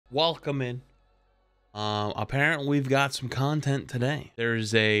Welcome in. Apparently we've got some content today.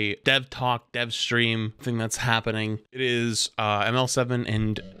 There's a dev talk, dev stream thing that's happening. It is ML7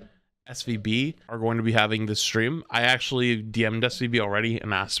 and SVB are going to be having this stream. I actually DM'd SVB already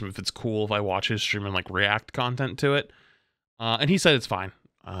and asked him if it's cool if I watch his stream and like react content to it. And he said it's fine.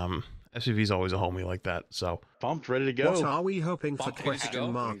 SVB's always a homie like that, so. Pumped, ready to go. What are we hoping for?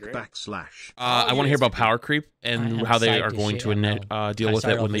 Question mark backslash. I want to hear about power creep and how they are going to deal with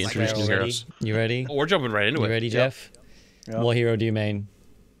it when they introduce new heroes. You ready? Oh, we're jumping right into it. You ready, Jeff? Yep. What hero do you main?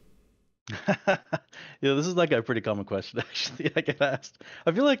 Yeah, this is like a pretty common question actually. I get asked.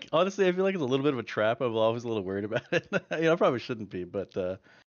 I feel like honestly, it's a little bit of a trap. I'm always a little worried about it. I probably shouldn't be, but the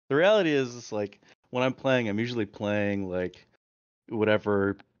reality is, it's like when I'm playing, I'm usually playing like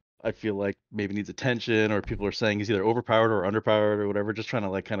whatever I feel like maybe needs attention, or people are saying he's either overpowered or underpowered or whatever. Just trying to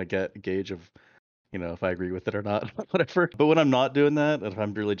like kind of get a gauge of, if I agree with it or not, whatever. But when I'm not doing that, if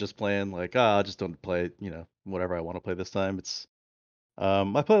I'm really just playing like, I just don't play, whatever I want to play this time, it's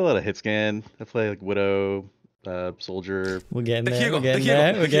I play a lot of hit scan. I play like Widow, Soldier. We're getting there. We're getting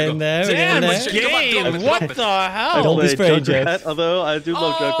there. We're getting there. Damn, it's game. What the hell? Don't be sprayed, Jeff. Although I do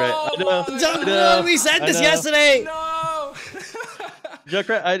love Junkrat. I know. We said this yesterday. No.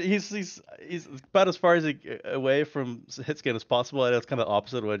 Junkrat, he's about as far as away from hit scan as possible. I know it's kind of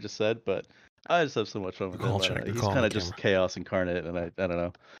opposite of what I just said, but I just have so much fun with him. He's kind of just chaos incarnate, and I don't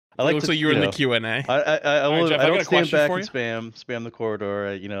know. I like it looks like you were in the Q&A. I don't stand back and spam the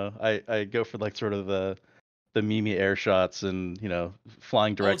corridor. I go for like sort of the Mimi air shots and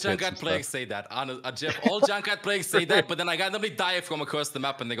flying direct hits. All Junkrat players say that. Jeff, all Junkrat players say that, but then I randomly dive from across the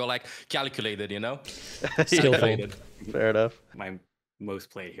map and they go like calculated, Skillful. Fair enough. My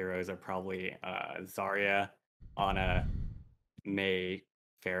most played heroes are probably Zarya, Ana, Mei,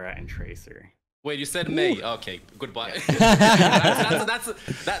 Pharah, and Tracer. Wait, you said May. Okay, goodbye.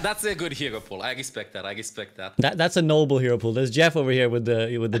 that's a good hero pool. I respect that. That's a noble hero pool. There's Jeff over here with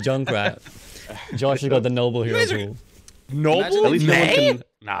the Junkrat. Josh has got the noble hero pool. Noble? At least May?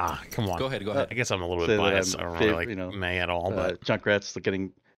 Nah, come on. Go ahead. I guess I'm a little bit biased. I don't really like May at all, but Junkrat's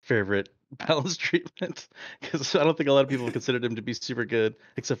getting favorite balance treatment because I don't think a lot of people considered him to be super good,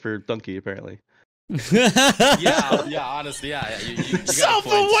 except for Donkey apparently. yeah, honestly, yeah. You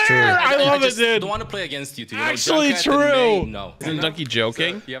self-aware. I love it, dude. Don't want to play against you two. Actually, true. No, isn't Donkey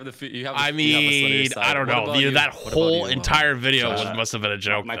joking? So I mean, I don't know. That whole entire video must have been a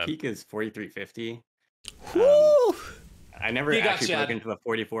joke. My peak is 4350. I never actually broke into the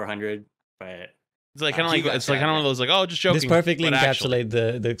 4400, but. It's like kind of like one of those like, oh, just joking. This perfectly encapsulates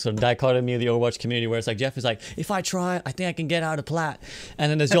the sort of dichotomy of the Overwatch community, where it's like Jeff is like, if I try, I think I can get out of plat, and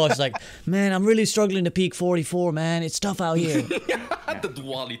then there's Josh like, man, I'm really struggling to peak 44, man. It's tough out here. The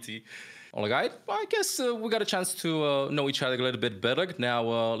duality. All right, I guess we got a chance to know each other a little bit better.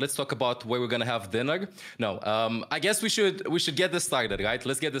 Now let's talk about where we're gonna have dinner. No, I guess we should get this started, right?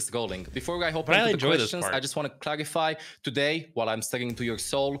 Let's get this going. Before I hop into the questions, I just want to clarify today, while I'm staring into your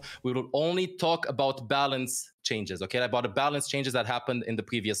soul, we will only talk about balance changes, okay? About the balance changes that happened in the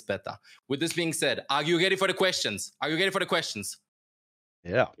previous beta. With this being said, are you ready for the questions?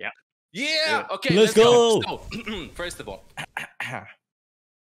 Yeah. Yeah. Okay. Let's go. So, first of all.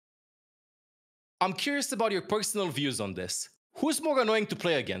 I'm curious about your personal views on this. Who's more annoying to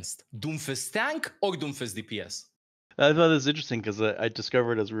play against, Doomfist tank or Doomfist DPS? I thought it was interesting because I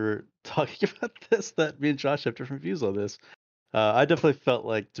discovered as we were talking about this that me and Josh have different views on this. I definitely felt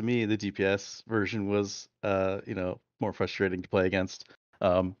like, to me, the DPS version was, more frustrating to play against.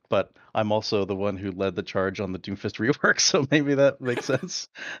 But I'm also the one who led the charge on the Doomfist rework, so maybe that makes sense.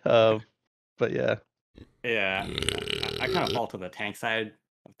 But yeah. Yeah, I kind of fall to the tank side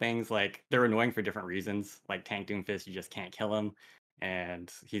of things. Like, they're annoying for different reasons. Like tank Doomfist, you just can't kill him,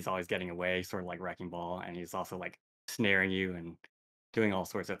 and he's always getting away, sort of like Wrecking Ball, and he's also like snaring you and doing all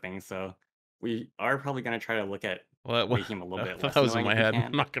sorts of things. So we are probably going to try to look at making him a little bit less that was in annoying my if we head. can,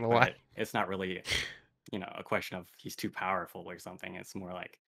 I'm not gonna lie. It's not really a question of he's too powerful or something. It's more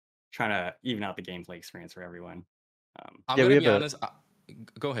like trying to even out the gameplay experience for everyone. I'm gonna be honest.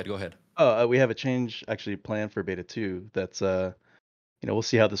 Go ahead. Oh, we have a change actually planned for beta 2. That's we'll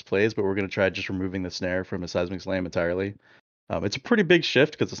see how this plays, but we're going to try just removing the snare from a seismic slam entirely. It's a pretty big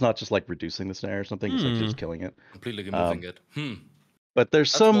shift because it's not just like reducing the snare or something, it's like just killing it. Completely removing it. But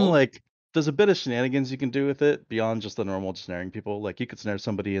there's there's a bit of shenanigans you can do with it beyond just the normal snaring people. Like, you could snare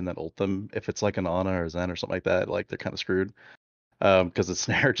somebody and then ult them if it's like an Ana or Zen or something like that. Like, they're kind of screwed because the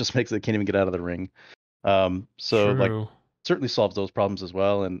snare just makes it, can't even get out of the ring. So like, certainly solves those problems as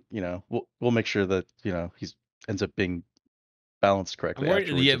well, and we'll make sure that he's ends up being balanced correctly.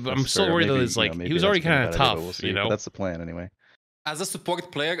 I'm still worried though. It's like he was already kind of tough, But that's the plan anyway. As a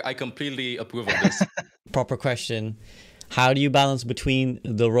support player, I completely approve of this. Proper question. How do you balance between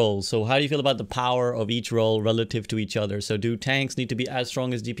the roles? So how do you feel about the power of each role relative to each other? So do tanks need to be as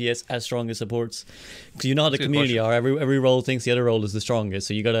strong as DPS, as strong as supports? Because you know how the community are. Every role thinks the other role is the strongest.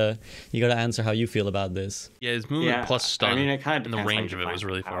 So you gotta answer how you feel about this. Yeah, his movement plus stun. I mean, it kind of and the range of it was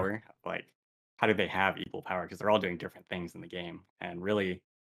really far. Like, how do they have equal power? Because they're all doing different things in the game, and really,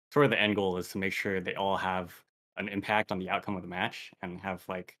 sort of the end goal is to make sure they all have an impact on the outcome of the match and have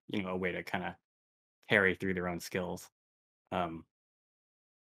like a way to kind of carry through their own skills. Um,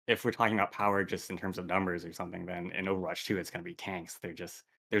 if we're talking about power just in terms of numbers or something, then in Overwatch 2, it's going to be tanks.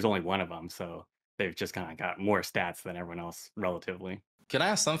 There's only one of them, so they've just kind of got more stats than everyone else relatively. Can I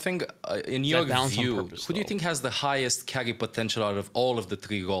ask something? In your view, who do you think has the highest carry potential out of all of the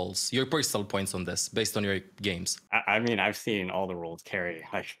 3 roles? Your personal points on this, based on your games. I mean, I've seen all the roles carry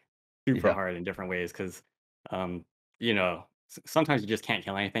like super hard in different ways because, sometimes you just can't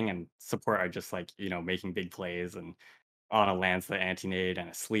kill anything, and support are just like making big plays and on a lance the anti-nade and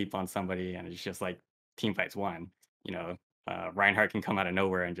a sleep on somebody, and it's just like team fights won. Reinhardt can come out of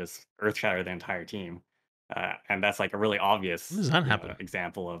nowhere and just earth shatter the entire team. And that's like a really obvious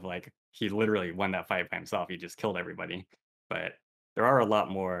example of like he literally won that fight by himself. He just killed everybody. But there are a lot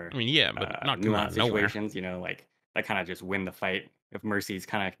more I mean, yeah, but not nuanced situations, like that kind of just win the fight. If Mercy's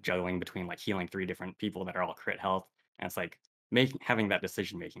kind of juggling between like healing 3 different people that are all crit health, and it's like having that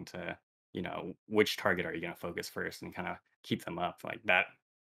decision making to which target are you going to focus first and kind of keep them up, like that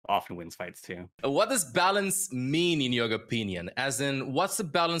often wins fights too. What does balance mean in your opinion? As in, what's a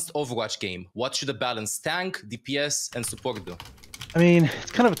balanced Overwatch game? What should a balanced tank, DPS, and support do? I mean,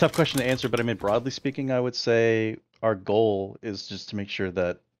 it's kind of a tough question to answer, but I mean, broadly speaking, I would say our goal is just to make sure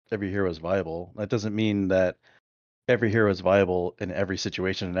that every hero is viable. That doesn't mean that every hero is viable in every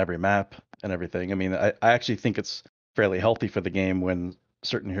situation, in every map, and everything. I mean, I actually think it's fairly healthy for the game when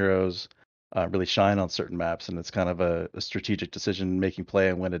certain heroes really shine on certain maps, and it's kind of a strategic decision-making play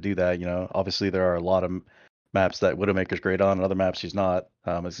and when to do that. Obviously there are a lot of maps that Widowmaker's great on, and other maps she's not.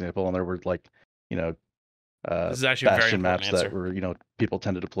 As example, and there were like, this is actually Bastion maps that were people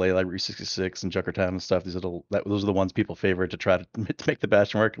tended to play, like Route 66 and Junkertown and stuff. Those are the ones people favored to try to make the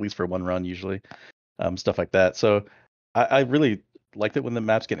Bastion work, at least for one run usually. Stuff like that. So I really liked it when the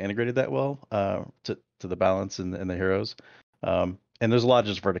maps get integrated that well to the balance and the heroes. And there's a lot of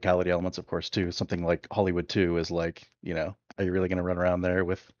just verticality elements, of course, too. Something like Hollywood 2 is like, are you really going to run around there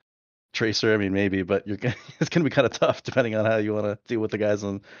with Tracer? I mean, maybe, but it's going to be kind of tough depending on how you want to deal with the guys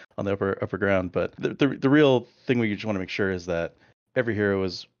on the upper ground. But the real thing we just want to make sure is that every hero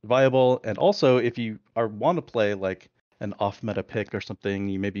is viable. And also, if you want to play like an off meta pick or something,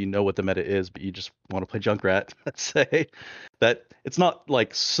 you know what the meta is, but you just want to play Junkrat, let's say, that it's not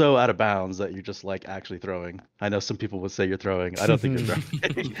like so out of bounds that you're just like actually throwing. I know some people would say you're throwing. I don't think you're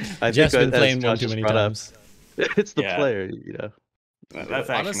throwing. I've just been playing one too many times. It's the player, That's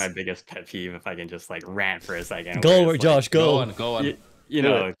actually my biggest pet peeve, if I can just like rant for a second. Go, Josh, go. Go on.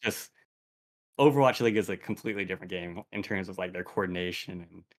 Just Overwatch League is a completely different game in terms of like their coordination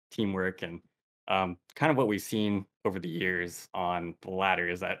and teamwork, and kind of what we've seen over the years on the ladder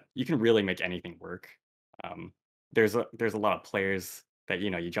is that you can really make anything work. There's a lot of players that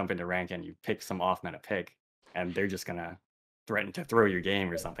you jump into rank and you pick some off meta pick, and they're just gonna threaten to throw your game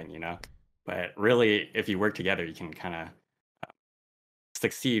or something, But really, if you work together, you can kind of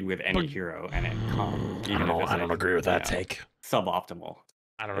succeed with any hero and it calm. I don't agree with that take. Suboptimal.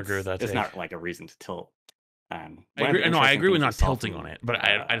 I don't agree with that take. It's not like a reason to tilt. I agree with not tilting on it, but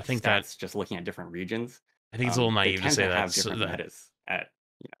I think that's just looking at different regions. I think it's a little naive to say that. Have different metas at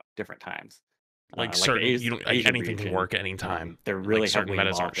different times. Like certain, anything can work at any time. They're really certain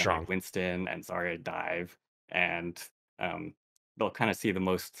metas aren't strong. Like Winston and Zarya dive, and they'll kind of see the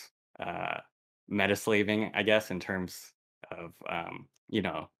most meta slaving, I guess, in terms of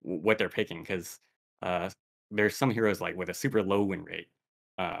what they're picking, because there's some heroes like with a super low win rate,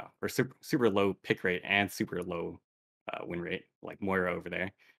 or super low pick rate and super low win rate, like Moira over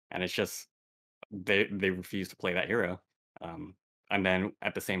there, and it's just they refuse to play that hero. And then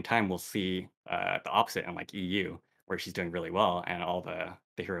at the same time, we'll see the opposite in like EU, where she's doing really well, and all the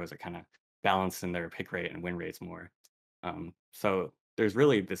heroes are kind of balanced in their pick rate and win rates more. So there's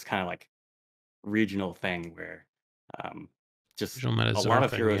really this kind of like regional thing where just a lot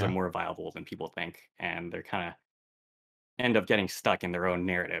of heroes are more viable than people think, and they're kind of end up getting stuck in their own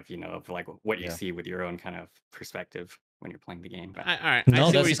narrative, of like what you see with your own kind of perspective. when you're playing the game. All right.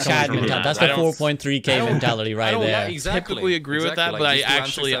 No, that's the Chad mentality. That's the 4.3K mentality right there. Typically agree with that, but I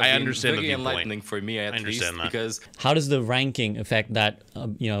actually I understand the very viewpoint. enlightening for me at least, because how does the ranking affect that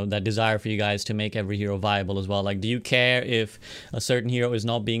that desire for you guys to make every hero viable as well? Like, do you care if a certain hero is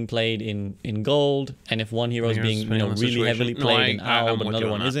not being played in gold, and if one hero is being really heavily played in OWL, but another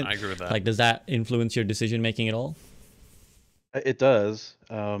one isn't? I agree with that. Like, does that influence your decision making at all? It does.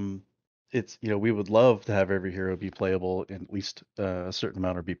 It's we would love to have every hero be playable in at least a certain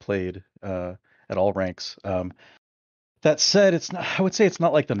amount, or be played at all ranks. That said, it's not. I would say it's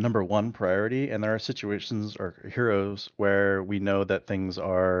not like the number one priority, and there are situations or heroes where we know that things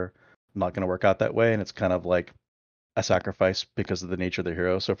are not going to work out that way, and it's kind of like a sacrifice because of the nature of the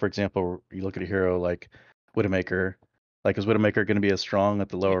hero. So, for example, you look at a hero like Widowmaker. Like, is Widowmaker going to be as strong at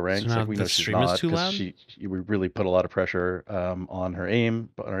the lower ranks? Like, we know she's not, because you would really put a lot of pressure on her aim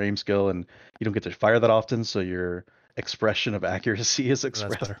skill, and you don't get to fire that often, so your expression of accuracy is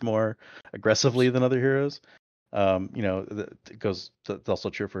expressed more aggressively than other heroes. That's also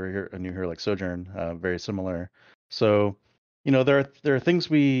true for a new hero like Sojourn, very similar. So, there are things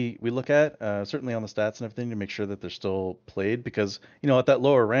we look at, certainly on the stats and everything, to make sure that they're still played, because at that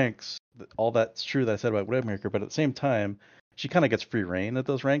lower ranks, all that's true that I said about Widowmaker, but at the same time, she kind of gets free reign at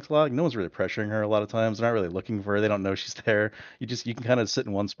those ranks a lot. Like, no one's really pressuring her a lot of times. They're not really looking for her. They don't know she's there. You can kind of sit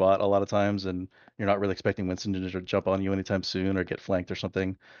in one spot a lot of times, and you're not really expecting Winston to jump on you anytime soon or get flanked or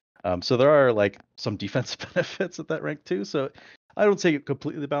something. So there are like some defensive benefits at that rank too. So I don't say it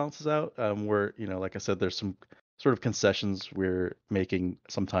completely balances out. Where like I said, there's some sort of concessions we're making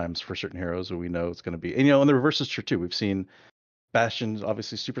sometimes for certain heroes who we know it's going to be. And and the reverse is true too. We've seen Bastion's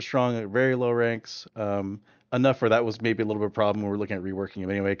obviously super strong at very low ranks, enough where that was maybe a little bit of a problem. We're looking at reworking him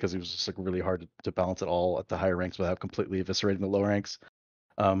anyway, because it was just like really hard to balance it all at the higher ranks without completely eviscerating the low ranks.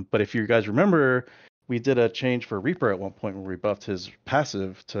 But if you guys remember, we did a change for Reaper at one point where we buffed his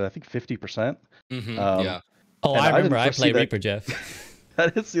passive to, I think, 50%. Yeah. Oh, I remember. I played Reaper, Jeff. I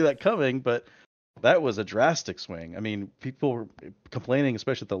didn't see that coming, but that was a drastic swing. I mean, people were complaining,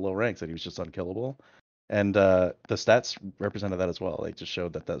 especially at the low ranks, that he was just unkillable. And the stats represented that as well. They just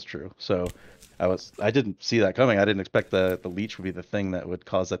showed that that's true. So I didn't see that coming. I didn't expect the leech would be the thing that would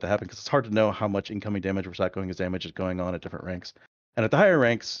cause that to happen, because it's hard to know how much incoming damage versus outgoing damage is going on at different ranks. And at the higher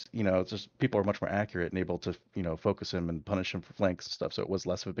ranks, it's just people are much more accurate and able to, focus him and punish him for flanks and stuff. So it was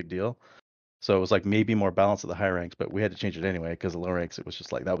less of a big deal. So it was like maybe more balanced at the higher ranks, but we had to change it anyway, because the low ranks, it was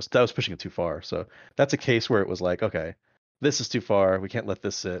just like that was pushing it too far. So that's a case where it was like, okay, this is too far. We can't let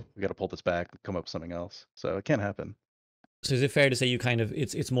this sit. We got to pull this back and come up with something else. So it can happen. So is it fair to say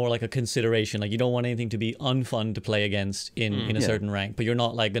it's more like a consideration? Like, you don't want anything to be unfun to play against in a certain rank, but you're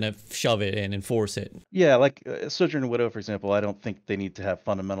not like gonna shove it in and force it. Yeah, like Sojourn and Widow, for example, I don't think they need to have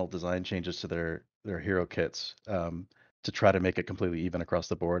fundamental design changes to their hero kits to try to make it completely even across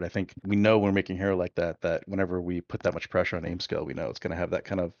the board. I think we know when we're making hero like that whenever we put that much pressure on aim skill, we know it's going to have that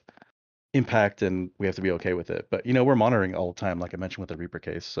kind of impact, and we have to be okay with it. But we're monitoring all the time, like I mentioned with the Reaper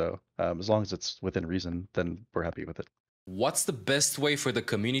case. So as long as it's within reason, then we're happy with it. What's the best way for the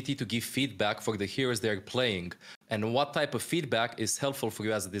community to give feedback for the heroes they're playing? And what type of feedback is helpful for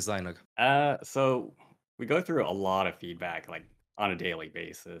you as a designer? So we go through a lot of feedback, like, on a daily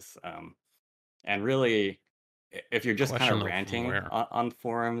basis. And really, if you're just kind of ranting on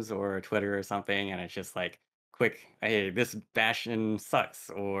forums or Twitter or something, and it's just like, quick, hey, this Bastion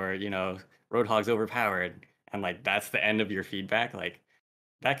sucks, or, Roadhog's overpowered, and like that's the end of your feedback, like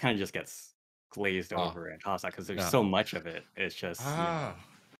that kind of just gets glazed over and tossed out, because there's so much of it. It's just I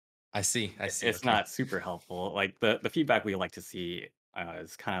see. It's not super helpful. Like the feedback we like to see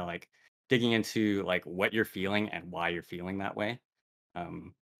is kind of like digging into like what you're feeling and why you're feeling that way.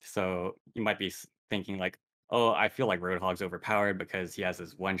 So you might be thinking like, oh, I feel like Roadhog's overpowered because he has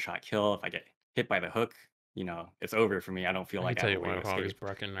this one-shot kill. If I get hit by the hook, it's over for me. I don't feel like I have a way to escape. Roadhog is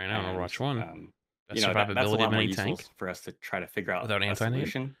broken right now in Overwatch 1. That's a lot more useful for us to try to figure out without a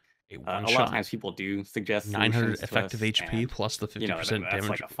solution. A lot of times people do suggest 900 effective HP plus the 50% damage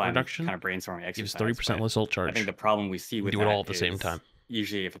like a fun reduction. Kind of brainstorming exercise. Gives 30% less ult charge. I think the problem we see with do it all at the same time.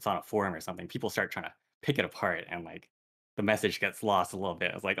 Usually, if it's on a forum or something, people start trying to pick it apart, and like the message gets lost a little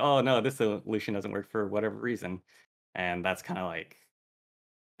bit. It's like, oh no, this solution doesn't work for whatever reason, and that's kind of like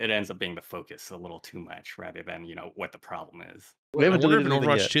it ends up being the focus a little too much rather than what the problem is. We haven't delivered in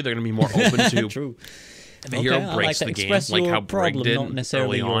Overwatch 2. They're going to be more open to True. the hero breaks the game, like how Brig did not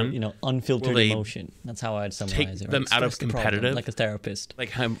necessarily early on. Unfiltered emotion. That's how I'd summarize take it. Right? them out of competitive, like a therapist,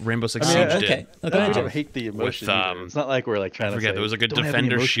 like how Rainbow Six Siege did. I don't hate the emotion. It's not like we're like trying to say, there was a good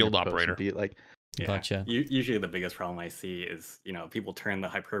defender shield operator. Like, gotcha. Usually the biggest problem I see is people turn the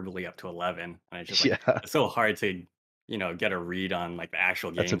hyperbole up to 11, and it's just like it's so hard to you know, get a read on like the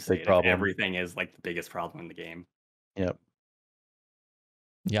actual That's a game big state if problem. everything is like the biggest problem in the game. Yep.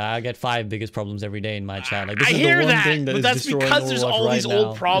 Yeah, I get 5 biggest problems every day in my chat. Like this I is hear the one that, thing that but is that's destroying because there's Overwatch all right these now,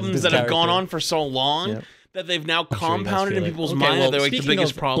 old is problems this that have gone character. on for so long Yep. that they've now I'm sure you guys compounded feel in it. people's Okay, mind well, that they're like the speaking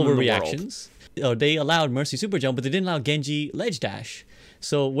biggest of problem in the world. overreactions, they allowed Mercy Super Jump, but they didn't allow Genji Ledge Dash.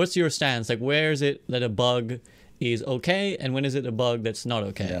 So what's your stance? Like, where is it that a bug is okay, and when is it a bug that's not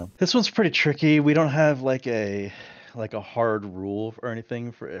okay? Yeah. This one's pretty tricky. We don't have like a hard rule or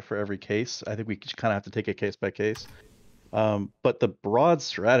anything for every case. I think we kind of have to take it case by case. But the broad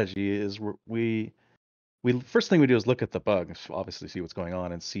strategy is we first thing we do is look at the bug, obviously see what's going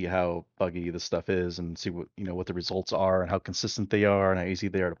on and see how buggy the stuff is and see what the results are and how consistent they are and how easy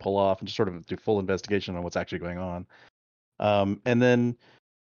they are to pull off and just sort of do full investigation on what's actually going on. And then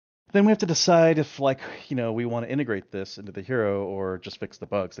we have to decide if we want to integrate this into the hero or just fix the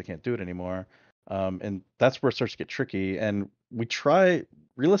bugs. They can't do it anymore. And that's where it starts to get tricky. And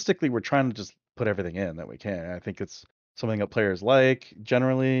realistically, we're trying to just put everything in that we can. I think it's something that players like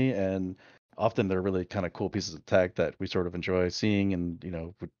generally, and often they're really kind of cool pieces of tech that we sort of enjoy seeing. And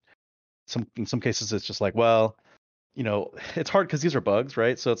in some cases it's just like, well, it's hard because these are bugs,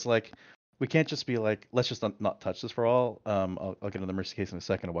 right? So it's like we can't just be like, let's just not touch this for all. I'll get into the Mercy case in a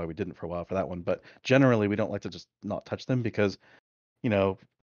second of why we didn't for a while for that one, but generally we don't like to just not touch them because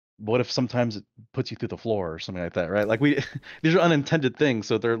what if sometimes it puts you through the floor or something like that, right? Like these are unintended things,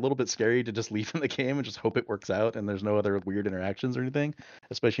 so they're a little bit scary to just leave in the game and just hope it works out and there's no other weird interactions or anything,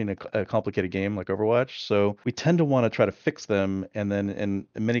 especially in a complicated game like Overwatch. So we tend to want to try to fix them and then in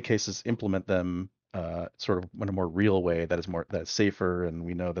many cases implement them sort of in a more real way that's safer, and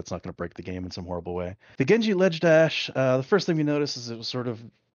we know that's not going to break the game in some horrible way. The Genji ledge dash, the first thing we noticed is it was sort of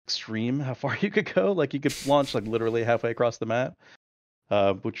extreme how far you could go. Like you could launch like literally halfway across the map.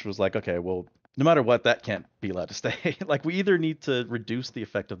 Which was like, okay, well, no matter what, that can't be allowed to stay. Like we either need to reduce the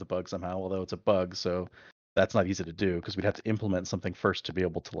effect of the bug somehow, although it's a bug, so that's not easy to do because we'd have to implement something first to be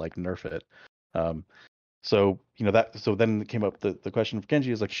able to like nerf it. So then came up the question of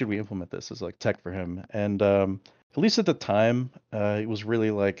Genji is like, should we implement this as like tech for him? And at least at the time, it was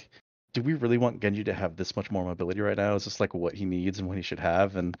really like, do we really want Genji to have this much more mobility right now? Is this like what he needs and what he should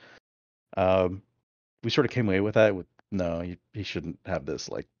have? And we sort of came away with that with no, he shouldn't have this.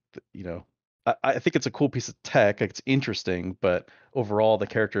 Like, I think it's a cool piece of tech. Like, it's interesting, but overall, the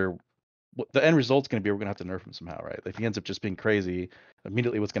character, the end result's going to be we're going to have to nerf him somehow, right? If he ends up just being crazy,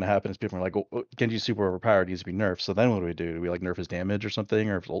 immediately what's going to happen is people are like, oh, Genji's super overpowered, he needs to be nerfed. So then what do? Do we like nerf his damage or something,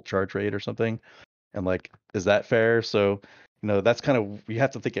 or his ult charge rate or something? And like, is that fair? So, that's kind of, we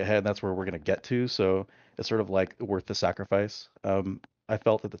have to think ahead. And that's where we're going to get to. So it's sort of like worth the sacrifice. I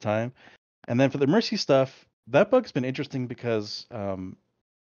felt at the time. And then for the Mercy stuff, that bug's been interesting because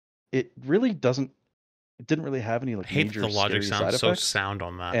it didn't really have any like I hate major that the logic scary sounds side so effects. sound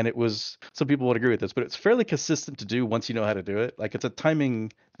on that. And it was, some people would agree with this, but it's fairly consistent to do once you know how to do it. Like it's a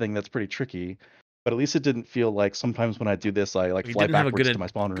timing thing that's pretty tricky, but at least it didn't feel like sometimes when I do this, I like We fly didn't have a backwards good, to my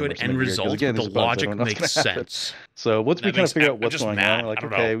spawn room. good or something end weird, 'cause result, again, but these the are bugs, I logic don't know what's makes gonna happen. sense. So once we That kind of makes- figure out I'm what's just going mad. on, we're like, I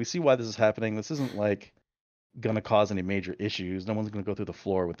don't okay, know. we see why this is happening. This isn't like gonna cause any major issues. No one's gonna go through the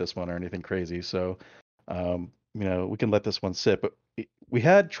floor with this one or anything crazy. So we can let this one sit. But we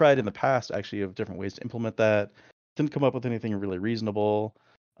had tried in the past actually of different ways to implement that. Didn't come up with anything really reasonable.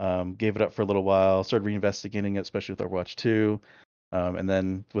 Gave it up for a little while. Started reinvestigating it, especially with Overwatch 2. And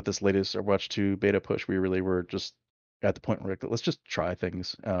then with this latest Overwatch 2 beta push, we really were just at the point where let's just try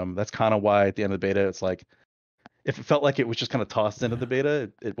things. That's kind of why at the end of the beta, it's like, if it felt like it was just kind of tossed into the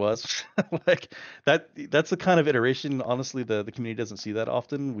beta, it was like that. That's the kind of iteration. Honestly, the community doesn't see that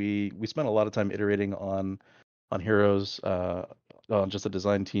often. We spent a lot of time iterating on heroes, on just a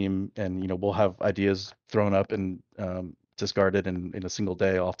design team, and we'll have ideas thrown up and discarded in a single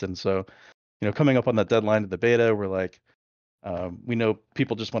day often. So coming up on that deadline of the beta, we're like, we know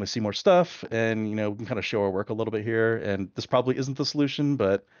people just want to see more stuff, and we can kind of show our work a little bit here. And this probably isn't the solution,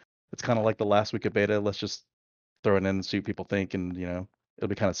 but it's kind of like the last week of beta. Let's just throw it in and see what people think, and it'll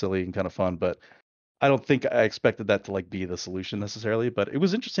be kind of silly and kind of fun. But I don't think I expected that to like be the solution necessarily, but it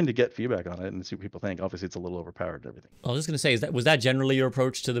was interesting to get feedback on it and see what people think. Obviously, it's a little overpowered and everything. I was just gonna say, was that generally your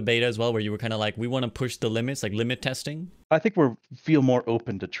approach to the beta as well, where you were kind of like, we want to push the limits, like limit testing? I think we feel more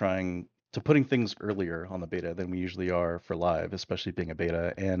open to putting things earlier on the beta than we usually are for live, especially being a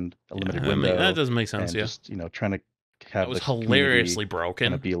beta and a limited window. That doesn't make sense. And Yeah, just trying to have it was the community hilariously broken.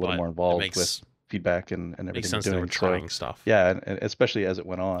 kind of be a little but more it involved with feedback and everything. Makes sense we're they doing. were trying So, stuff. yeah, and especially as it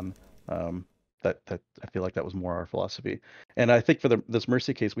went on, that I feel like that was more our philosophy. And I think for this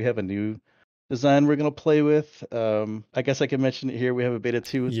Mercy case, we have a new design we're gonna play with. I guess I can mention it here. We have a beta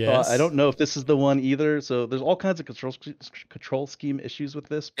 2 thought. I Yes. don't know if this is the one either. So there's all kinds of control scheme issues with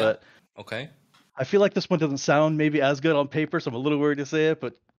this, Yeah. but Okay. I feel like this one doesn't sound maybe as good on paper, so I'm a little worried to say it,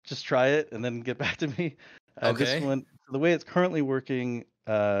 but just try it and then get back to me. This Okay. one, the way it's currently working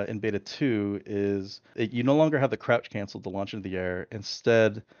in beta 2 is you no longer have the crouch cancel to launch into the air.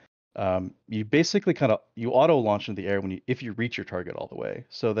 Instead, you basically you auto launch into the air if you reach your target all the way,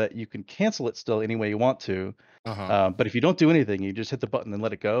 so that you can cancel it still any way you want to. But if you don't do anything, you just hit the button and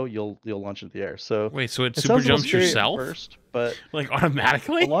let it go, you'll launch into the air. So Wait, so it it super sounds a little jumps scary at yourself? first, but Like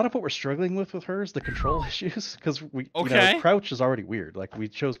automatically? a lot of what we're struggling with her is the control issues, because Okay. crouch is already weird. Like, we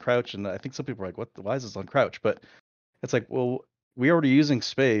chose crouch, and I think some people are like, why is this on crouch? But it's like, well, we're already using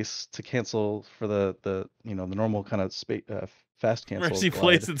space to cancel for the normal kind of space fast cancel Mercy glide.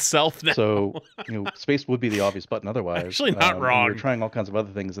 plays itself now. So space would be the obvious button otherwise. Actually, not and we wrong. were trying all kinds of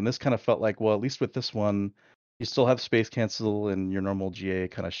other things, and this kind of felt like, well, at least with this one, you still have space cancel and your normal GA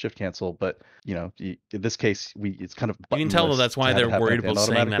kind of shift cancel, but in this case, it's kind of You can tell buttonless that's to why have they're it happen worried at the end about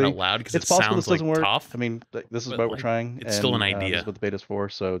saying that out automatically. loud, because It's it possible sounds this doesn't like work. tough. I mean, this is but, what we're like, trying. it's still an and, idea. This is what the beta's for,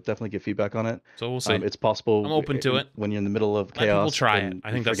 so definitely get feedback on it. So we'll see. It's possible. I'm open to it. When you're in the middle of Let people chaos, try it. and I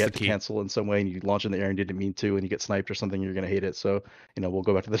you think that's forget the to key. cancel in some way, and you launch in the air and didn't mean to, and you get sniped or something, you're gonna hate it. So we'll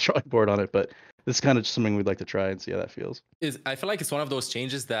go back to the drawing board on it, but this is kind of just something we'd like to try and see how that feels. I feel like it's one of those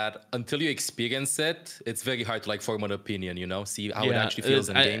changes that until you experience it, it's very hard to form an opinion. See how it actually feels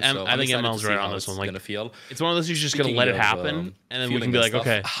in game. So I think I'm excited ML's to see right on how this it's one. Like, gonna feel. it's one of those you just gotta Speaking let it of, happen, and then we can feeling be and like, stuff,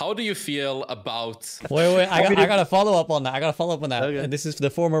 okay. How do you feel about? Wait, I gotta follow up on that. Okay. And this is the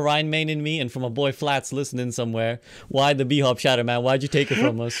former Rhine main in me, and from a boy Flats listening somewhere. Why the B-Hop Shatter, man? Why'd you take it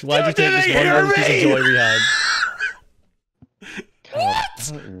from us? Why'd you take this one little piece of joy we had? God, I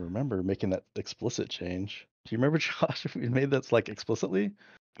don't even remember making that explicit change. Do you remember, Josh, if we made that explicitly?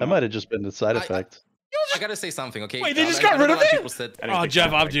 That might have just been the side effect. I gotta say something, okay? Wait, they just I got know rid a of lot it? people said- Oh,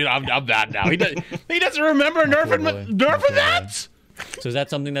 Jeff, I'm bad now. He doesn't remember nerfing boy. that. So is that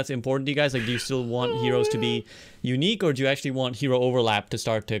something that's important to you guys? Like, do you still want heroes to be unique, or do you actually want hero overlap to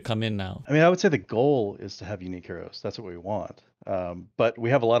start to come in now? I mean, I would say the goal is to have unique heroes. That's what we want. But we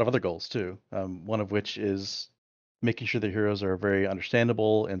have a lot of other goals too. One of which is making sure the heroes are very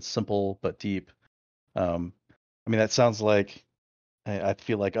understandable and simple but deep. I mean, that sounds like I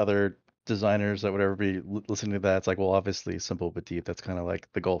feel like other designers that would ever be listening to that, it's like, well, obviously simple but deep. That's kind of like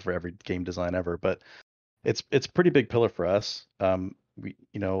the goal for every game design ever. But it's a pretty big pillar for us. We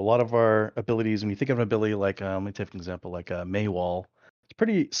a lot of our abilities, when you think of an ability like let me take an example, like May Wall. It's a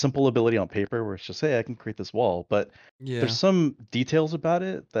pretty simple ability on paper where it's just, hey, I can create this wall, but Yeah. there's some details about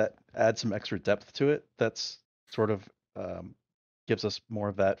it that add some extra depth to it that's sort of gives us more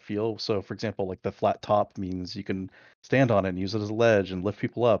of that feel. So for example, like the flat top means you can stand on it and use it as a ledge and lift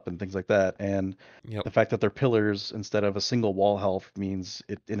people up and things like that. And Yep. the fact that they're pillars instead of a single wall health means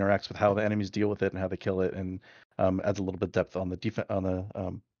it interacts with how the enemies deal with it and how they kill it, and adds a little bit of depth on the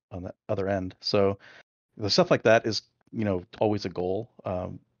on the other end. So the stuff like that is always a goal,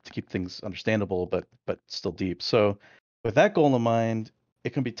 to keep things understandable but still deep. So with that goal in mind,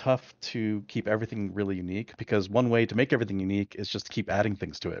 it can be tough to keep everything really unique, because one way to make everything unique is just to keep adding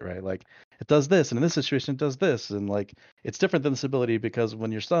things to it, right? Like, it does this, and in this situation it does this, and like, it's different than this ability because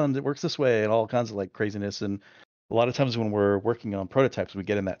when you're stunned it works this way, and all kinds of like craziness. And a lot of times when we're working on prototypes, we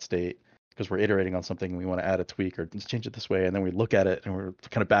get in that state because we're iterating on something and we want to add a tweak or just change it this way, and then we look at it and we're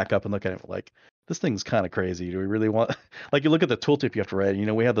kind of back up and look at it like, this thing's kind of crazy. Do we really want like, you look at the tooltip you have to write,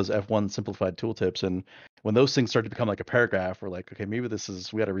 we have those F1 simplified tooltips, and when those things start to become like a paragraph, we're like, okay, maybe we got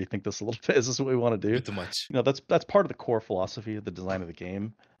to rethink this a little bit. Is this what we want to do? Too much. That's part of the core philosophy of the design of the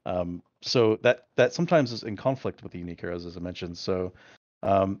game. So that sometimes is in conflict with the unique heroes, as I mentioned. So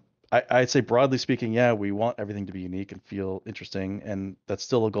I'd say broadly speaking, yeah, we want everything to be unique and feel interesting, and that's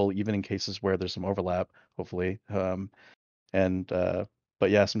still a goal even in cases where there's some overlap, hopefully. But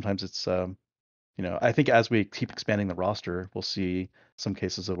yeah, sometimes it's I think as we keep expanding the roster, we'll see some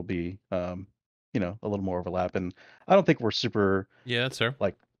cases it'll be a little more overlap, and I don't think we're super Yeah, that's fair.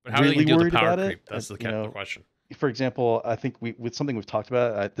 like But how do really you deal with worried the power about creep? it. That's the question. For example, I think with something we've talked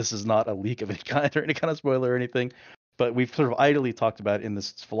about, this is not a leak of any kind or any kind of spoiler or anything, but we've sort of idly talked about in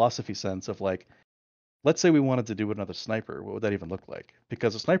this philosophy sense of like, let's say we wanted to do another sniper. What would that even look like?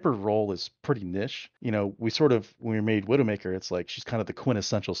 Because a sniper role is pretty niche. When we made Widowmaker, it's like she's kind of the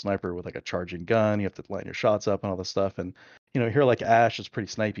quintessential sniper with like a charging gun. You have to line your shots up and all this stuff. And here like Ash is pretty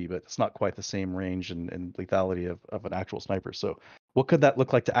snipey, but it's not quite the same range and lethality of an actual sniper. So what could that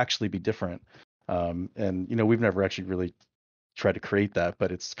look like to actually be different? And we've never actually really try to create that,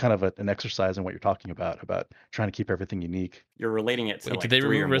 but it's kind of an exercise in what you're talking about trying to keep everything unique. You're relating it to Wait, like did they 3 or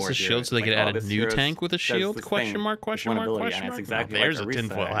remove more Rista's shield heroes. so they Like, could add a this new hero's tank with a does shield? this Question thing mark, with question one mark, ability, question and mark? it's exactly There's like a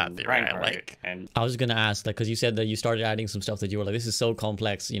tinfoil hat and theory I Reinhardt, like. And I was gonna ask that because you said that you started adding some stuff that you were like, this is so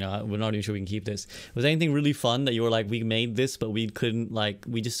complex, you know, we're not even sure we can keep this. Was there anything really fun that you were like, we made this, but we couldn't, like,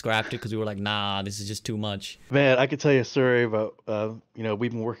 we just scrapped it because we were like, nah, this is just too much? Man, I could tell you a story about, you know,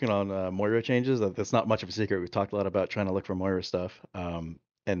 we've been working on Moira changes. That's not much of a secret. We've talked a lot about trying to look for Moira stuff.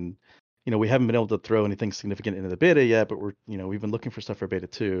 And, you know, we haven't been able to throw anything significant into the beta yet, but you know, we've been looking for stuff for beta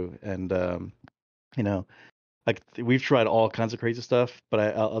 2. And, you know, like we've tried all kinds of crazy stuff,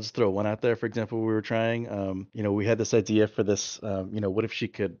 but I'll just throw one out there. For example, we were trying, you know, we had this idea for this, you know, what if she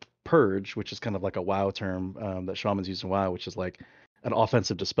could purge, which is kind of like a WoW term that shamans use in WoW, which is like an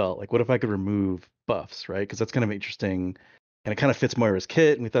offensive dispel. Like, what if I could remove buffs, right? Because that's kind of interesting, and it kind of fits Moira's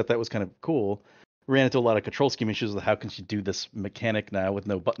kit, and we thought that was kind of cool. We ran into a lot of control scheme issues with how can she do this mechanic now with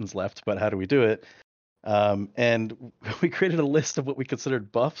no buttons left, but how do we do it? And we created a list of what we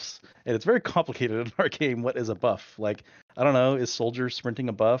considered buffs, and it's very complicated in our game. What is a buff? Like, I don't know, is soldier sprinting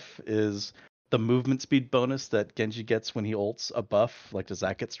a buff? Is the movement speed bonus that Genji gets when he ults a buff? Like, does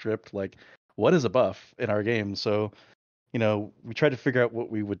that get stripped? Like, what is a buff in our game? So, you know, we tried to figure out what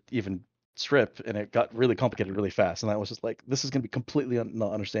we would even strip, and it got really complicated really fast. And I was just like, this is going to be completely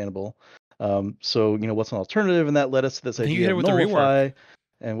not understandable. So, you know, what's an alternative? And that led us to this idea of nullify,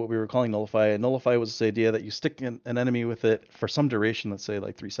 and what we were calling nullify. And nullify was this idea that you stick an enemy with it for some duration, let's say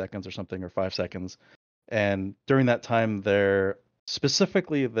like 3 seconds or something, or 5 seconds. And during that time,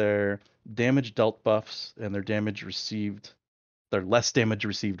 specifically their damage dealt buffs and their damage received, their less damage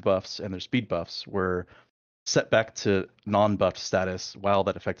received buffs and their speed buffs were set back to non-buffed status while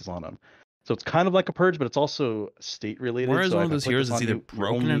that effect is on them. So it's kind of like a purge, but it's also state related. Whereas so one of those heroes is either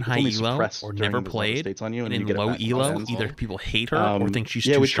broken in high elo or never played, and in low elo, either people hate her or think she's too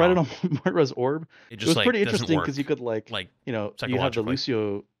strong. Yeah, we tried it on Moira's orb. It was pretty interesting because you could like you know, you have the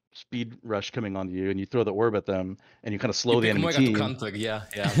Lucio speed rush coming on you, and you throw the orb at them, and you kind of slow the enemy team. Yeah.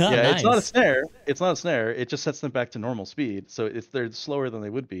 Yeah, it's not a snare. It's not a snare. It just sets them back to normal speed. So they're slower than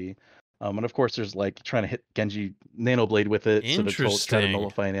they would be. And of course, there's like trying to hit Genji Nano Blade with it, so to try to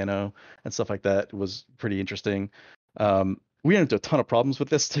nullify Nano and stuff like that was pretty interesting. We ran into a ton of problems with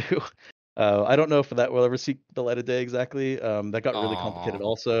this too. I don't know if that will ever see the light of day exactly. That got really complicated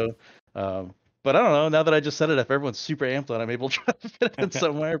also. But I don't know. Now that I just said it, if everyone's super amped on, I'm able to try to fit it in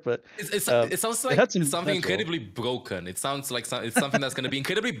somewhere. But it sounds like something incredibly broken. It sounds like it's something that's going to be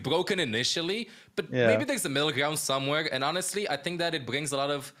incredibly broken initially, but maybe there's a middle ground somewhere. And honestly, I think that it brings a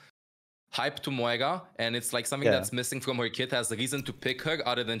lot of hype to Moira, and it's like something that's missing from her kit has the reason to pick her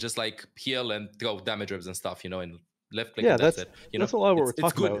other than just like heal and throw damage ribs and stuff, you know, and left click. Yeah, that's it. You know, that's a lot of what we're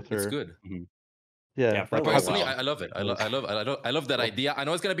talking about with her. It's good. Mm-hmm. Yeah, personally, I love it. I love that idea. I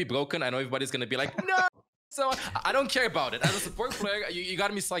know it's gonna be broken. I know everybody's gonna be like, no. So I don't care about it. As a support player, you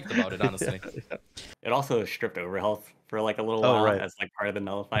got me psyched about it, honestly. It also stripped overhealth for like a little while as like part of the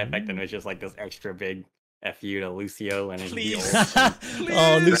nullify effect, and it was just like this extra big FU to Lucio and his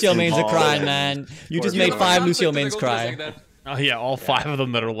Oh, Lucio mains are crying, man. You just made 5 Lucio mains cry. Oh yeah, all 5 of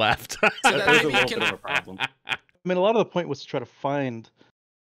them that are left. So that was a little bit of a problem. I mean, a lot of the point was to try to find,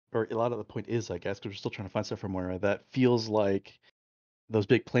 or a lot of the point is, I guess, because we're still trying to find stuff from Moira that feels like those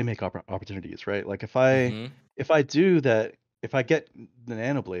big playmake opportunities, right? Like if I do that, if I get the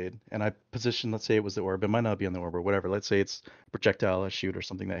Nano Blade and I position, let's say it was the orb, it might not be on the orb or whatever. Let's say it's projectile, a shoot or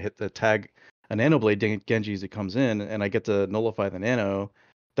something that hit the tag a Nano Blade Genji as it comes in, and I get to nullify the Nano.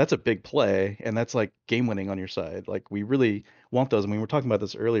 That's a big play, and that's like game winning on your side. Like we really want those. I mean, we were talking about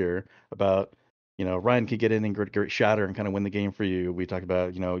this earlier about, you know, Ryan could get in and great shatter and kind of win the game for you. We talked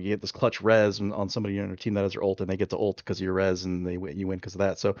about, you know, you get this clutch res on somebody on your team that has their ult, and they get to ult because of your res, and you win because of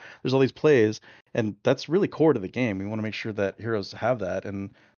that. So there's all these plays, and that's really core to the game. We want to make sure that heroes have that, and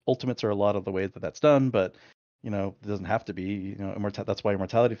ultimates are a lot of the ways that that's done, but you know, it doesn't have to be. You know, that's why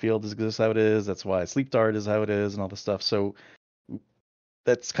Immortality Field exists how it is. That's why Sleep Dart is how it is, and all this stuff. So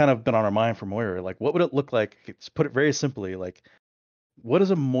that's kind of been on our mind for Moira. Like, what would it look like? Let's put it very simply. Like, what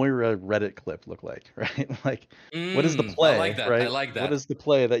does a Moira Reddit clip look like, right? Like, what is the play? I like that. Right? I like that. What is the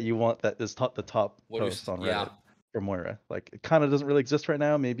play that you want that is the top post on Reddit for Moira? Like, it kind of doesn't really exist right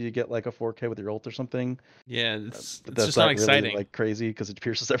now. Maybe you get like a 4K with your ult or something. Yeah, it's that's just not exciting. Really, like crazy because it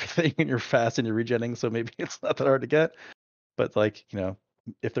pierces everything and you're fast and you're regenning. So maybe it's not that hard to get. But like, you know,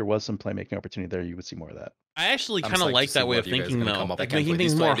 if there was some playmaking opportunity there, you would see more of that. I actually kind of like that way of thinking, though. Like making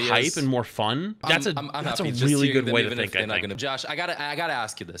things more hype and more fun. That's a really good way to think. I think. Josh, I gotta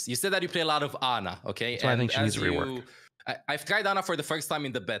ask you this. You said that you play a lot of Ana, okay? So I think she needs a rework. I've tried Ana for the first time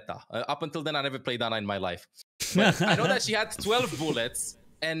in the beta. Up until then, I never played Ana in my life. But I know that she had 12 bullets,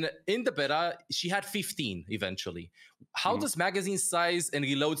 and in the beta, she had 15 eventually. How does magazine size and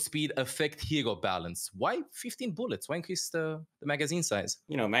reload speed affect hero balance? Why 15 bullets? Why increase the magazine size?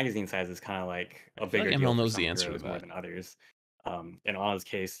 You know, magazine size is kind of like a feel bigger like deal ML for knows some the answer to heroes more that. than others. In Ana's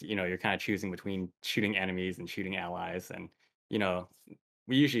case, you know, you're kind of choosing between shooting enemies and shooting allies, and you know,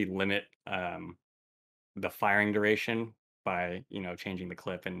 we usually limit the firing duration by changing the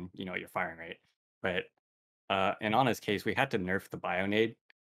clip and your firing rate. But in Ana's case, we had to nerf the Bionade.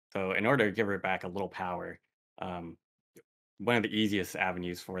 So in order to give her back a little power, um, one of the easiest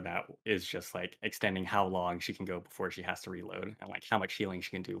avenues for that is just like extending how long she can go before she has to reload, and like how much healing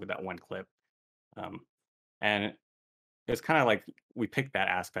she can do with that one clip. Um, and it's kind of like we picked that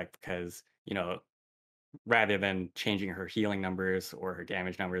aspect because rather than changing her healing numbers or her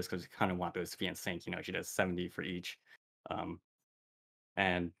damage numbers, because we kind of want those to be in sync. She does 70 for each, um,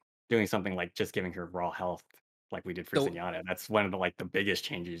 and doing something like just giving her raw health, like we did for So, Zenyatta. That's one of the biggest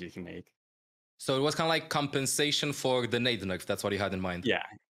changes you can make. so it was kind of like compensation for the nade nerf. That's what you had in mind. Yeah,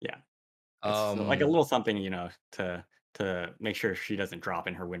 yeah. It's like a little something, to make sure she doesn't drop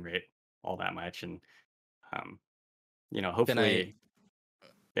in her win rate all that much, and Then hopefully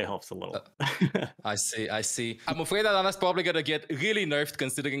it helps a little. I see. I'm afraid that Ana's probably gonna get really nerfed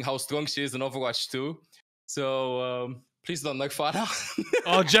considering how strong she is in Overwatch 2. So please don't nerf Ana.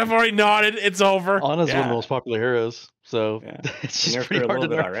 Oh, Jeff already nodded. It's over. Ana's one of Yeah. the most popular heroes, so Yeah. it's You just nerfed her pretty a hard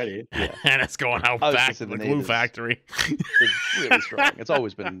little to bit nerf. already. Yeah, And it's going out I was back gonna say to the the nade glue is- factory. it's really strong. It's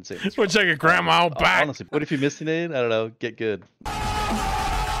always been insane. We're taking grandma out back. Honestly, what if you miss the nade? I don't know. Get good.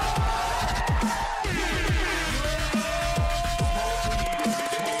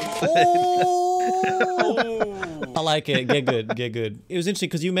 I like it. Get good. Get good. It was interesting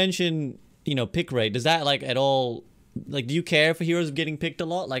because you mentioned, pick rate. Does that like at all, like, do you care for heroes getting picked a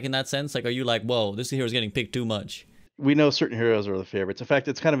lot? Like in that sense, like, are you like, whoa, this hero's getting picked too much? We know certain heroes are the favorites. In fact,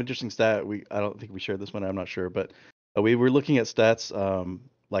 it's kind of interesting stat. I don't think we shared this one. I'm not sure, but we were looking at stats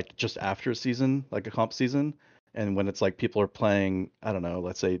like just after a season, like a comp season, and when it's like people are playing, I don't know,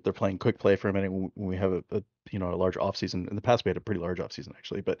 let's say they're playing quick play for a minute when we have a large off season. In the past, we had a pretty large off season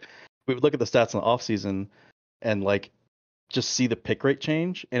actually, but we would look at the stats in the off season and like just see the pick rate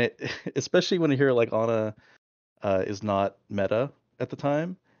change, and it especially when you hear like Ana is not meta at the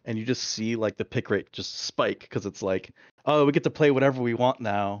time, and you just see like the pick rate just spike because it's like, oh, we get to play whatever we want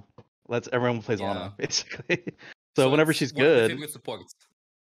now. Everyone plays Yeah. Ana basically. So whenever it's she's one of the good, favorite supports.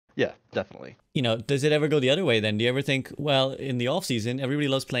 yeah, definitely. Does it ever go the other way then? Do you ever think, well, in the off season, everybody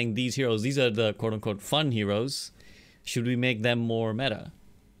loves playing these heroes. These are the quote unquote fun heroes. Should we make them more meta?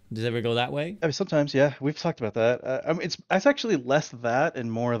 Does it ever go that way? I mean, sometimes, yeah, we've talked about that. I mean, it's actually less that and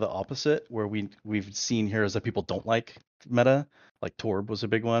more the opposite, where we've seen heroes that people don't like meta. Like Torb was a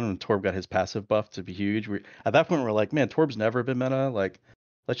big one. When Torb got his passive buff to be huge, at that point we're like, man, Torb's never been meta. Like,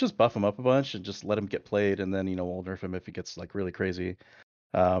 let's just buff him up a bunch and just let him get played, and then we'll nerf him if he gets like really crazy.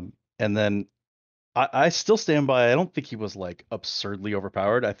 And then I still stand by. I don't think he was like absurdly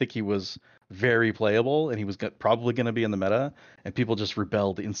overpowered. I think he was very playable, and he was probably going to be in the meta. And people just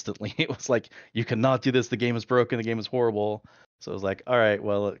rebelled instantly. It was like, you cannot do this. The game is broken. The game is horrible. So it was like, all right,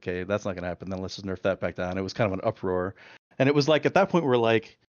 well, okay, that's not going to happen. Then let's just nerf that back down. It was kind of an uproar, and it was like at that point we're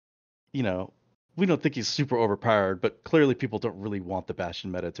like, we don't think he's super overpowered, but clearly people don't really want the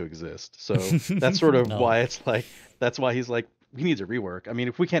Bastion meta to exist. So that's sort of No. why it's like, that's why he's like, he needs a rework. I mean,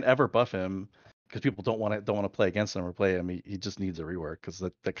 if we can't ever buff him because people don't want to play against him or play him, he just needs a rework because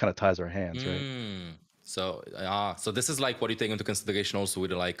that kind of ties our hands, right? So this is like what you take into consideration also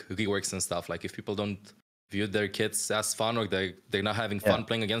with like reworks and stuff. Like if people don't view their kits as fun, or they're not having fun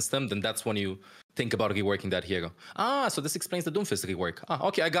playing against them, then that's when you think about reworking that hero. So this explains the Doomfist rework.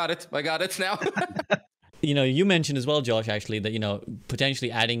 Okay, I got it now. You mentioned as well, Josh, actually, that,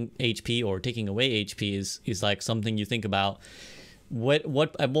 potentially adding HP or taking away HP is like something you think about. At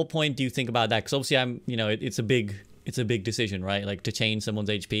what point do you think about that? Because obviously it's a big decision, right? Like to change someone's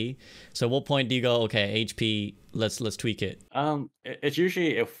HP. So at what point do you go, okay, HP, let's tweak it? It's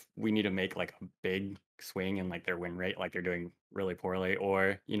usually if we need to make like a big swing in like their win rate, like they're doing really poorly,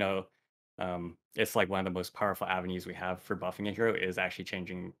 or it's like one of the most powerful avenues we have for buffing a hero is actually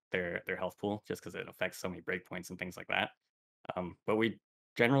changing their health pool, just because it affects so many breakpoints and things like that. But we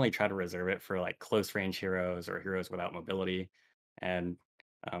generally try to reserve it for like close range heroes or heroes without mobility, and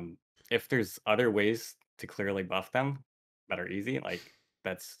if there's other ways to clearly buff them that are easy, like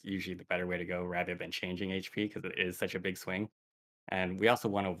that's usually the better way to go rather than changing HP, because it is such a big swing. And we also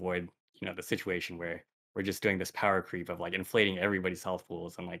want to avoid the situation where we're just doing this power creep of like inflating everybody's health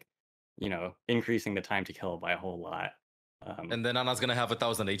pools and like increasing the time to kill by a whole lot. And then Anna's gonna have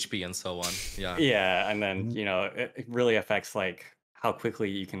 1,000 HP and so on. Yeah. Yeah, and then it really affects like how quickly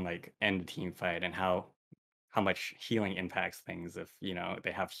you can like end a team fight and how much healing impacts things if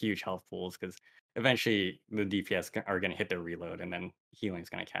they have huge health pools, because eventually the DPS are going to hit their reload and then healing's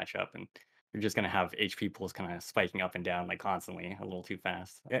going to catch up, and you're just going to have HP pools kind of spiking up and down like constantly a little too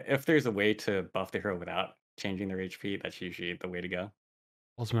fast. If there's a way to buff the hero without changing their HP, that's usually the way to go.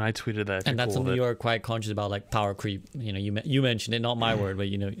 Ultimately, I tweeted that. And that's something you're quite conscious about, like power creep. You mentioned it, not my word, but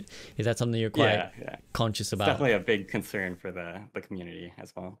is that something you're quite conscious about? It's definitely a big concern for the community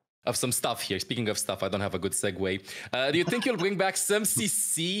as well. Of some stuff here. Speaking of stuff, I don't have a good segue. Do you think you'll bring back some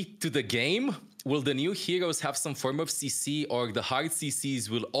CC to the game? Will the new heroes have some form of CC, or the hard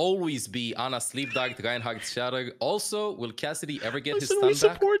CCs will always be Anna, Sleep Dart, Reinhardt, Shatter? Also, will Cassidy ever get his stun we back?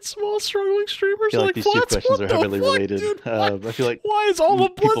 support small struggling streamers. I feel like these two questions are heavily related. Dude, I feel like why is all the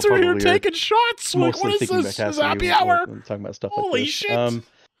Blizzard here taking shots? Like, mostly what is thinking this? about Is Cassidy happy hour? when talking about stuff Holy like this. shit!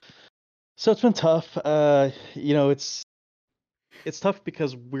 So it's been tough. It's tough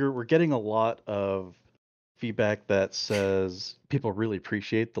because we're getting a lot of feedback that says people really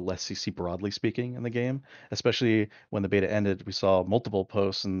appreciate the less CC broadly speaking in the game, especially when the beta ended. We saw multiple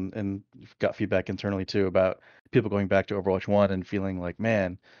posts and got feedback internally too about people going back to Overwatch 1 and feeling like,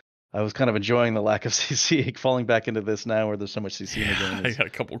 man, I was kind of enjoying the lack of CC, falling back into this now where there's so much CC in the game. I got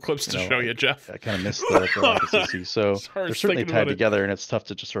a couple clips to show you, Jeff. I kind of missed the lack of CC. So they're certainly tied together, and it's tough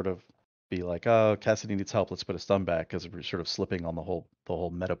to just sort of be like, oh, Cassidy needs help, let's put a stun back, because we're sort of slipping on the whole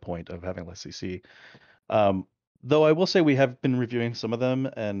meta point of having less CC. Though I will say we have been reviewing some of them,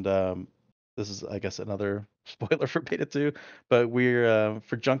 and this is, I guess, another spoiler for beta 2, but we're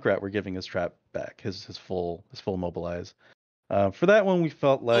for Junkrat, we're giving his trap back, his full mobilize. For that one, we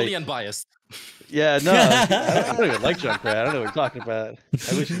felt like Only unbiased. Yeah, no, I don't even like Junkrat. I don't know what you're talking about.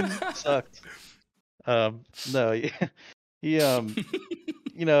 I wish he sucked. No, he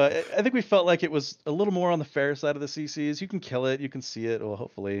I think we felt like it was a little more on the fair side of the CCs. You can kill it, you can see it. Well,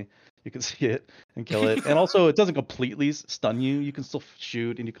 hopefully you can see it and kill it. And also, it doesn't completely stun you. You can still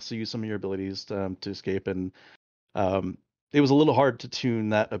shoot, and you can still use some of your abilities to escape. And it was a little hard to tune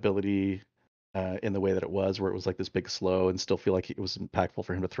that ability in the way that it was, where it was like this big slow, and still feel like it was impactful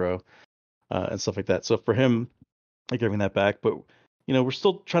for him to throw and stuff like that. So for him, like giving that back, but we're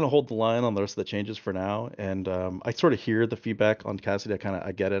still trying to hold the line on the rest of the changes for now. And I sort of hear the feedback on Cassidy.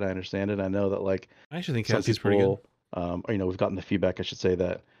 I get it. I understand it. I know that like I actually think Cassidy's pretty good. We've gotten the feedback, I should say,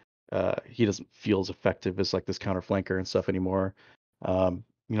 that he doesn't feel as effective as like this counter flanker and stuff anymore.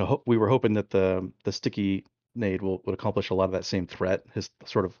 We were hoping that the sticky nade would accomplish a lot of that same threat, his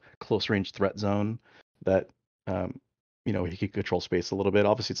sort of close range threat zone that he could control space a little bit.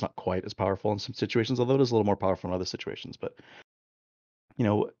 Obviously, it's not quite as powerful in some situations, although it is a little more powerful in other situations. But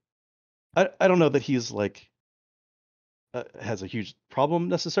I don't know that he's like has a huge problem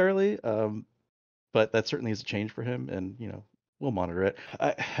necessarily, but that certainly is a change for him, and we'll monitor it.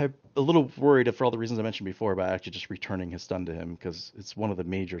 I'm a little worried for all the reasons I mentioned before about actually just returning his stun to him, because it's one of the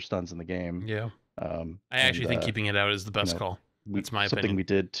major stuns in the game. Yeah. I actually think keeping it out is the best call. That's my opinion. Something we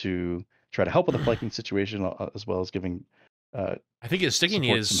did to try to help with the flanking situation, as well as giving. I think his sticking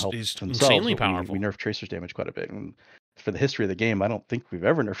is insanely powerful. We nerfed Tracer's damage quite a bit, and for the history of the game, I don't think we've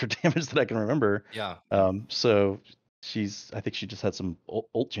ever nerfed her damage that I can remember. Yeah. So I think she just had some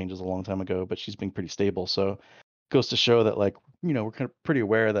ult changes a long time ago, but she's been pretty stable. So goes to show that like we're kind of pretty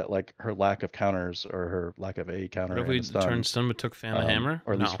aware that like her lack of counters, or her lack of a counter. What if we turned stun but took fan the hammer,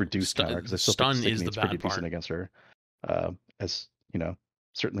 or at least reduced counter, because I still think is the bad pretty part. decent against her. As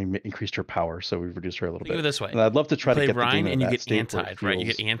certainly increased her power, so we've reduced her a little bit. Think of it this way: and I'd love to try to get Ryan, the game and you that get state antied, right? You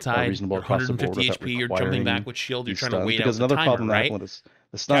get antied. reasonable You're across the 150 board HP. You're jumping back with shield. You're trying to wait because out the another problem timer, right? with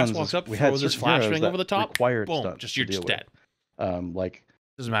the stuns, Cass walks up, we had throws his flashbang over the top. Boom! Just you're just dead. Like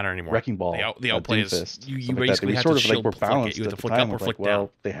doesn't matter anymore. Wrecking Ball, the outplay is you basically have sort to of shield like we're flick it. You have to flick up or flick down.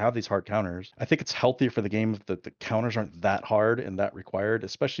 They have these hard counters. I think it's healthier for the game if the counters aren't that hard and that required,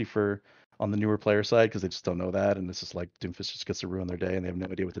 especially for on the newer player side, because they just don't know that, and it's just like Doomfist just gets to ruin their day and they have no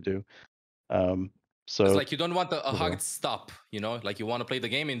idea what to do. So it's like you don't want a hard stop, like you want to play the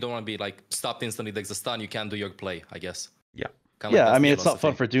game and you don't want to be like stopped instantly. There's a stun, you can't do your play, I guess. Yeah. I mean, it's not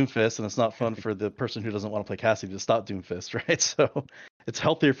fun for Doomfist, and it's not fun for the person who doesn't want to play Cassidy to stop Doomfist, right? So it's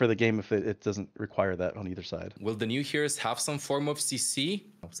healthier for the game if it doesn't require that on either side. Will the new heroes have some form of CC?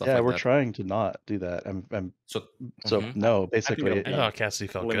 We're trying to not do that. No, basically. I thought Cassidy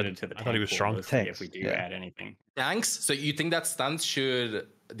felt good. I thought he was strong. If we do add anything. Tanks? So you think that stance should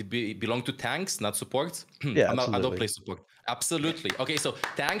belong to tanks, not support? Yeah, I don't play support. Absolutely. Okay, so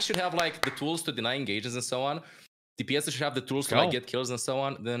tanks should have like the tools to deny engages and so on. DPS should have the tools to like get kills and so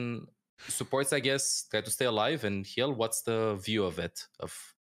on. Then Supports, I guess, try to stay alive and heal. What's the view of it of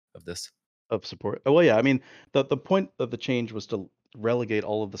this? Of support. Oh, well, yeah. I mean, the point of the change was to relegate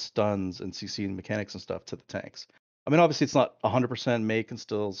all of the stuns and CC mechanics and stuff to the tanks. I mean, obviously, it's not 100%. May can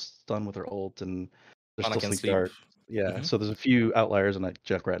still stun with her ult, and there's Ana still can sleep sleep. dart. Yeah, Mhm. so there's a few outliers, and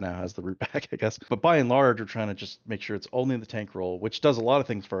Jack right now has the root back, I guess. But by and large, we're trying to just make sure it's only the tank role, which does a lot of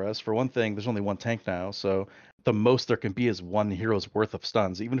things for us. For one thing, there's only one tank now, so the most there can be is one hero's worth of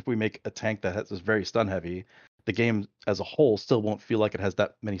stuns. Even if we make a tank that is very stun heavy, the game as a whole still won't feel like it has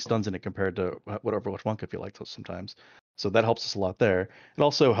that many stuns in it compared to what Overwatch 1 could feel like sometimes. So that helps us a lot there. It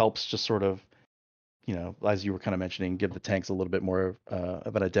also helps just sort of, as you were kind of mentioning, give the tanks a little bit more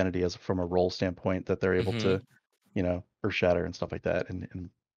of an identity as from a role standpoint that they're able to, earth shatter and stuff like that, and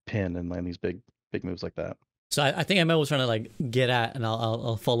pin and land these big moves like that. So I think ML was trying to like get at, and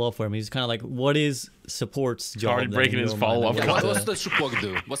I'll follow up for him. He's kind of like, what is support's job? Already breaking his follow-up. Yeah, what does the support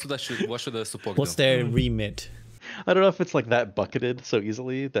do? What should the support What's do? their remit? I don't know if it's like that bucketed so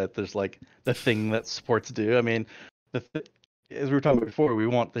easily that there's like the thing that supports do. I mean, as we were talking about before, we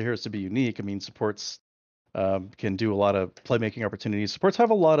want the heroes to be unique. I mean, supports can do a lot of playmaking opportunities. Supports have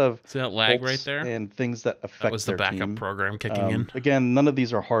a lot of See that lag ults right there? and things that affect That was the their backup team. program kicking in. Again, none of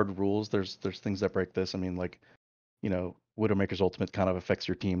these are hard rules. There's things that break this. I mean, like, Widowmaker's ultimate kind of affects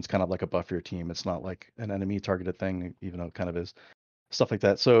your team. It's kind of like a buff for your team. It's not like an enemy targeted thing, even though it kind of is. Stuff like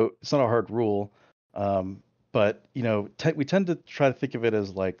that. So it's not a hard rule. But we tend to try to think of it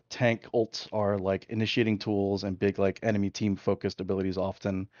as like tank ults are like initiating tools and big like enemy team focused abilities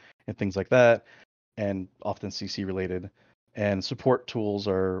often and things like that, and often CC related. And support tools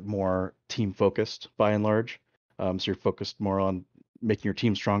are more team focused by and large. So you're focused more on making your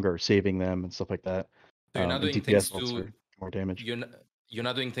team stronger, saving them, and stuff like that. So you're not And doing DPS things ults to are more damage. you're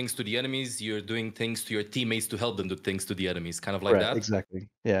not doing things to the enemies. You're doing things to your teammates to help them do things to the enemies, kind of like Right, that. exactly.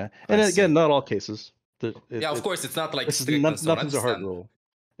 Yeah, I and see. again, not all cases. Yeah, of course, it's not like This is strict and so on. I nothing's a hard understand. rule.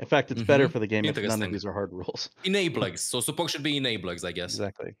 In fact, it's better for the game if none of Interesting. these are hard rules. Enablers. So support should be enablers, I guess.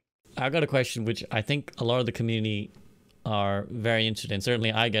 Exactly. I got a question which I think a lot of the community are very interested in.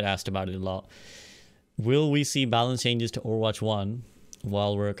 Certainly I get asked about it a lot. Will we see balance changes to Overwatch 1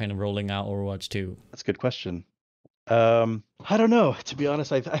 while we're kind of rolling out Overwatch 2? That's a good question. I don't know. To be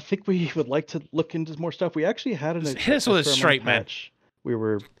honest, I think we would like to look into more stuff. We actually had an Hit us with a straight, man. We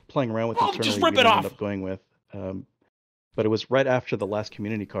were playing around with Oh, internally. just rip we it didn't off. end up going with, but it was right after the last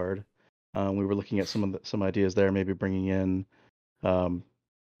community card. We were looking at some ideas there, maybe bringing in.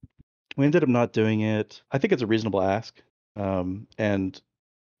 We ended up not doing it. I think it's a reasonable ask, and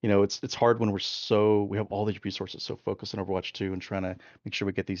it's hard when we have all these resources so focused on Overwatch 2 and trying to make sure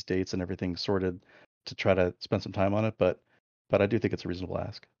we get these dates and everything sorted to try to spend some time on it. But I do think it's a reasonable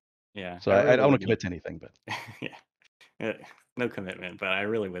ask. Yeah. So I don't want to commit to anything, but yeah, no commitment. But I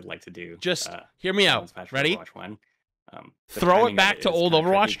really would like to do. Just hear me out. balance patch for Ready? Overwatch 1. The Throw timing it of back to is old kinda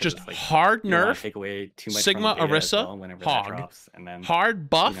tricky Overwatch. 'cause Just it's like, hard you don't wanna nerf. take away too much Sigma, from the beta as Orisa, well whenever that Hog. drops, and then Hard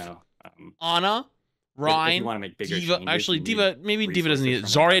buff. Ana, if you Ryan, want to make bigger Diva. changes, Actually, you Diva. need Maybe Diva doesn't need it.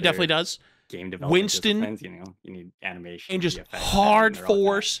 resources from, like, Zarya other definitely does. game development Winston, disciplines, you need animation and just VFX, hard they're all not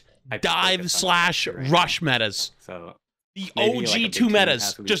force hyper-focused on dive it / right now. rush metas. So The maybe, like, a OG big 2 team metas.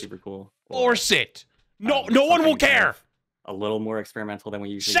 pass would be Just super cool. Or, force it. No one will something kind care. of a little more experimental than we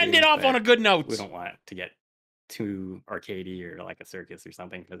usually Send do, it off but on a good note. we don't want it to get too arcadey or like a circus or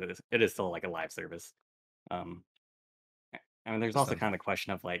something, because it is still like a live service. I mean, there's also kind of the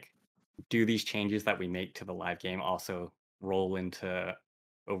question of like, do these changes that we make to the live game also roll into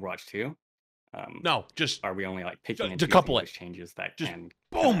Overwatch 2? No, just Are we only like picking and decouple choosing it. those changes that Just can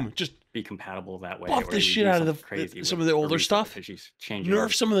boom, just be compatible that way? buff or the do we shit do out of something crazy some with of the older Orisa stuff. because she's changing,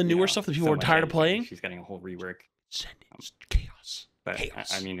 Nerf some of the newer stuff that people so are much tired of energy, playing. She's getting a whole rework. Send it. Just chaos. But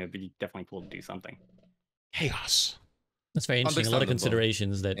Chaos. I mean, it'd be definitely cool to do something. Chaos. That's very interesting. A lot of Understandable.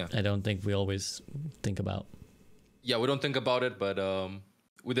 considerations that Yeah. I don't think we always think about. Yeah, we don't think about it, but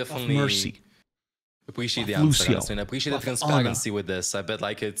we Buff definitely Mercy. appreciate the Buff answer. Lucio. Honestly, and I appreciate the Buff transparency with this. I bet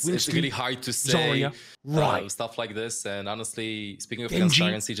like it's Winston, really hard to say Zarya, Ryan. stuff like this. And honestly, speaking of Genji.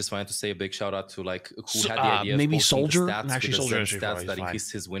 transparency, just wanted to say a big shout out to like who So, had the idea maybe of posting Soldier? the stats And actually, with the Soldier Zen actually stats probably that fine.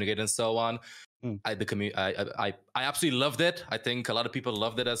 increased his win rate and so on. I absolutely loved it. I think a lot of people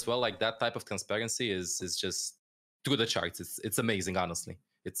loved it as well. Like that type of transparency is just through the charts. It's amazing, honestly.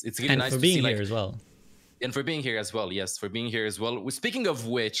 It's really And nice for to being see here like, as well. and for being here as well. Yes, for being here as well. Speaking of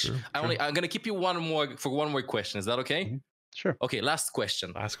which, I'm gonna keep you one more question. Is that okay? Mhm. Sure. Okay, last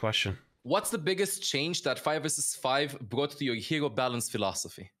question. Last question. What's the biggest change that 5 vs 5 brought to your hero balance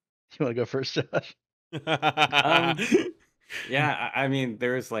philosophy? You want to go first, Josh? Yeah, I mean,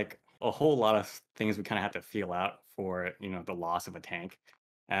 there's like a whole lot of things we kind of have to feel out for, the loss of a tank.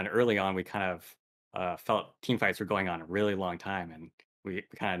 And early on, we kind of felt team fights were going on a really long time, and we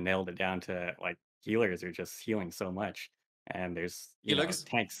kind of nailed it down to like healers are just healing so much, and there's Healers?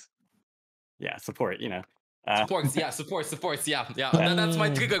 tanks, yeah, support, uh, Supports, yeah, supports, yeah. That's my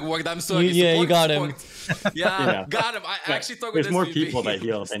Oh. trigger word. I'm sorry. Yeah, you got him. Yeah, got him. I but actually thought with there's more SVB. people that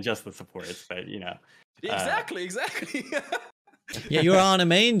heal than just the supports, but Exactly. Yeah, you're on a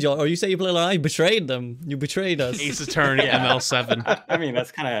main, Joe. Or you say you play like I betrayed them. You betrayed us. Ace Attorney Yeah. ML7. I mean,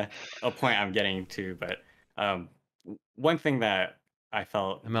 that's kind of a point I'm getting to, but one thing that I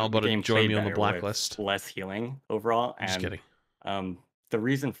felt ML the about to game join played me on the better blacklist. with less healing overall, I'm just and kidding. the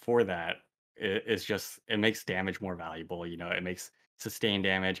reason for that is just it makes damage more valuable. It makes sustained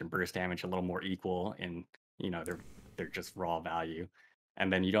damage and burst damage a little more equal in they're just raw value,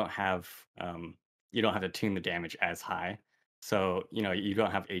 and then you don't have to tune the damage as high. So you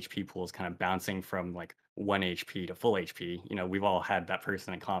don't have HP pools kind of bouncing from like 1 HP to full HP. We've all had that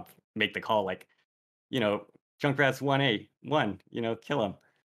person in comp make the call like, Junkrat's 1-1, kill him.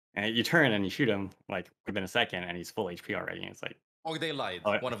 And you turn and you shoot him like within a second and he's full HP already. And it's like, Or they lied.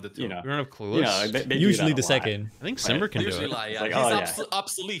 oh, One of the two. We don't have Clueless. they do Usually that the a lot. second. I think Simber can do Usually it. lie. Yeah. like, He's oh, yeah.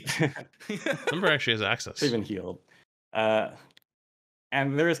 obsolete. Simber actually has access. They've been healed. And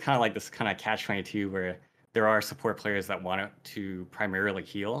there is kind of like this kind of catch-22 where there are support players that want to primarily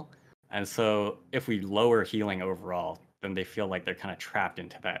heal. And so if we lower healing overall, then they feel like they're kind of trapped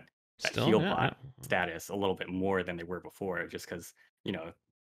into that Still, heal yeah, bot status a little bit more than they were before, just because,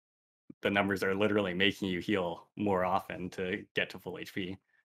 the numbers are literally making you heal more often to get to full HP.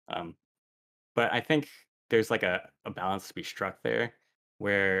 But I think there's like a balance to be struck there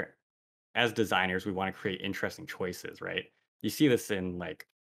where as designers, we want to create interesting choices, right? You see this in like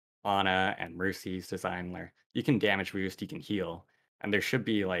Ana and Mercy's design where you can damage boost, you can heal, and there should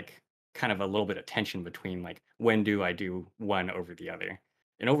be like kind of a little bit of tension between like when do I do one over the other.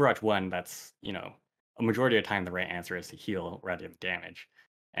 In Overwatch 1, that's a majority of the time the right answer is to heal rather than damage.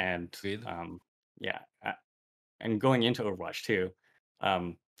 And Agreed. yeah, and going into Overwatch 2,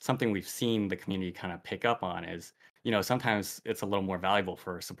 something we've seen the community kind of pick up on is sometimes it's a little more valuable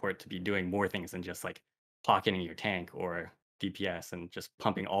for support to be doing more things than just like pocketing your tank or DPS and just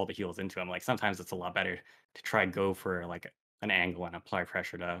pumping all the heals into them. Like sometimes it's a lot better to try go for like an angle and apply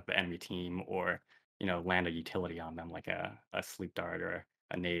pressure to the enemy team, or land a utility on them like a sleep dart or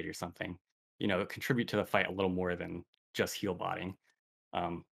a nade or something. Contribute to the fight a little more than just heal botting.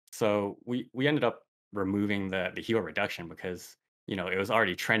 So we ended up removing the heal reduction because it was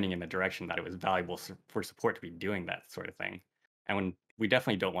already trending in the direction that it was valuable for support to be doing that sort of thing. And when we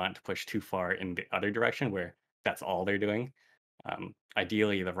definitely don't want it to push too far in the other direction where that's all they're doing.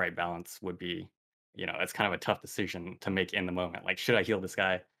 Ideally, the right balance would be, it's kind of a tough decision to make in the moment. Like, should I heal this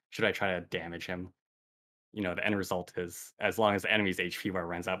guy? Should I try to damage him? The end result is as long as the enemy's HP bar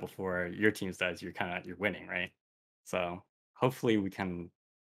runs out before your team's does, you're winning, right? So hopefully we can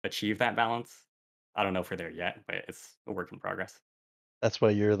achieve that balance. I don't know if we're there yet, but it's a work in progress. That's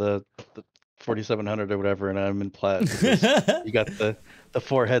why you're the 4700 or whatever, and I'm in plat. Because you got the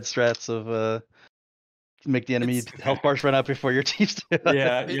 4 head strats of make the enemy health bars run out before your team's do.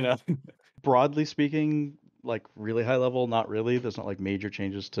 Yeah, Broadly speaking, like really high level, not really. There's not like major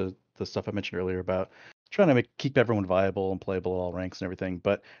changes to the stuff I mentioned earlier about trying to keep everyone viable and playable at all ranks and everything.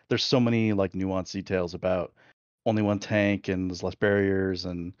 But there's so many like nuanced details about only one tank and there's less barriers,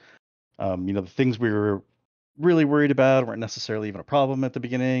 and the things we were really worried about weren't necessarily even a problem at the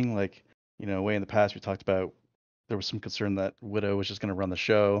beginning. Like, way in the past we talked about there was some concern that Widow was just going to run the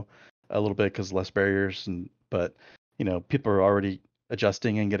show a little bit because less barriers, but people are already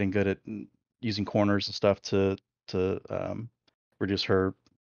adjusting and getting good at using corners and stuff to reduce her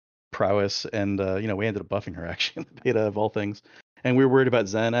prowess, and we ended up buffing her actually in the beta of all things. And we were worried about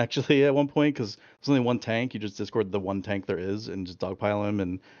Zen actually at one point because there's only one tank. You just discord the one tank there is and just dogpile him,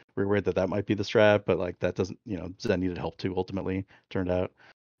 and we were worried that might be the strat, but like that doesn't, Zen needed help too ultimately, turned out.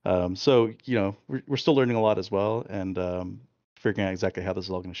 So we're still learning a lot as well, and figuring out exactly how this is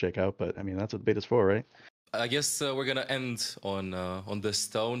all going to shake out. But I mean, that's what beta's for, right? I guess we're gonna end on this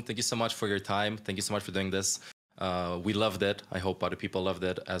tone. Thank you so much for your time. Thank you so much for doing this. We loved it. I hope other people loved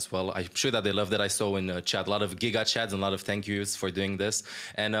it as well. I'm sure that they loved it. I saw in chat a lot of giga chats and a lot of thank yous for doing this.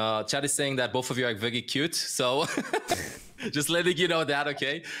 And chat is saying that both of you are very cute. So just letting you know that,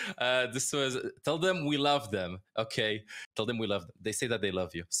 okay? Tell them we love them, okay? Tell them we love them. They say that they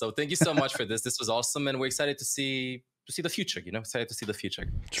love you. So thank you so much for this. This was awesome, and we're excited to see the future, excited to see the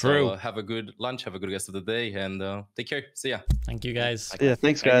future. True. So have a good lunch, have a good rest of the day, and take care. See ya. Thank you, guys. Yeah,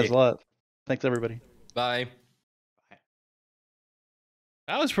 thanks guys a lot. Thanks everybody. Bye.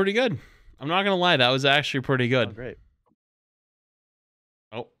 That was pretty good. I'm not gonna lie, that was actually pretty good. Oh, great.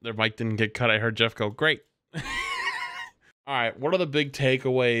 Oh, their mic didn't get cut. I heard Jeff go, great. All right, what are the big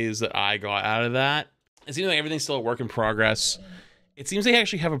takeaways that I got out of that? It seems like everything's still a work in progress. It seems they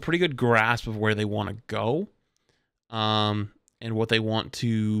actually have a pretty good grasp of where they want to go, and what they want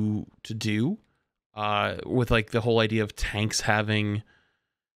to do, with like the whole idea of tanks having,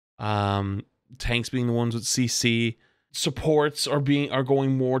 tanks being the ones with CC. Supports are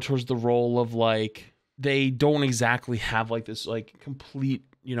going more towards the role of like, they don't exactly have like this like complete,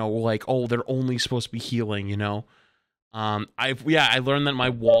 you know, like, oh, they're only supposed to be healing, you know. I learned that my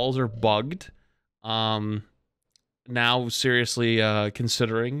walls are bugged. Now seriously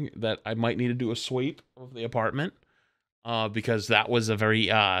considering that I might need to do a sweep of the apartment, because that was a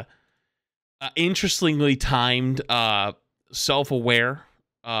very interestingly timed self-aware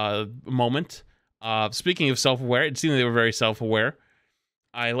moment. Speaking of self-aware, it seemed they were very self-aware.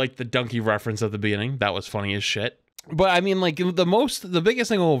 I liked the donkey reference at the beginning. That was funny as shit. But I mean, like, the biggest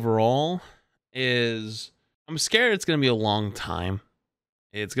thing overall is I'm scared it's going to be a long time.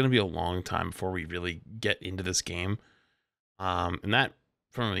 It's going to be a long time before we really get into this game. And that,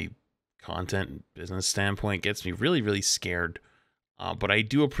 from a content business standpoint, gets me really, really scared. But I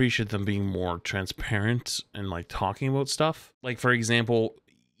do appreciate them being more transparent and, like, talking about stuff. Like, for example,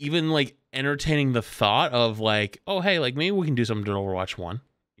 even, like, entertaining the thought of, like, oh, hey, like, maybe we can do something to Overwatch 1,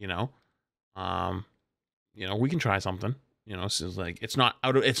 you know? You know, we can try something, you know? So it's like, it's not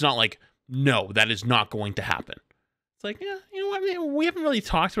like, no, that is not going to happen. It's like, yeah, you know what, I mean, we haven't really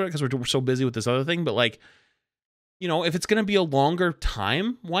talked about it because we're so busy with this other thing, but, like, you know, if it's going to be a longer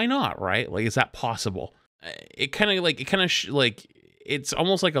time, why not, right? Like, is that possible? It's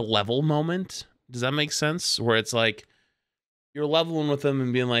almost like a level moment. Does that make sense? Where it's like, you're leveling with them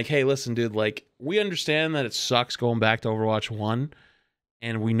and being like, hey, listen, dude, like, we understand that it sucks going back to Overwatch 1,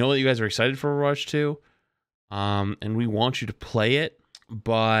 and we know that you guys are excited for Overwatch 2, and we want you to play it,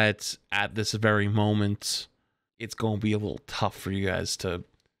 but at this very moment, it's going to be a little tough for you guys to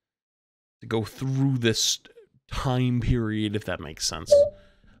go through this time period, if that makes sense.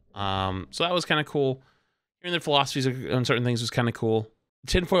 So that was kind of cool. Hearing their philosophies on certain things was kind of cool.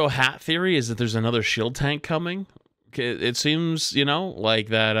 The tinfoil hat theory is that there's another shield tank coming. It seems, you know, like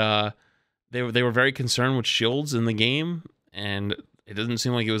that they were very concerned with shields in the game, and it doesn't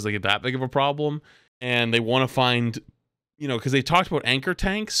seem like it was like that big of a problem. And they want to find, you know, because they talked about anchor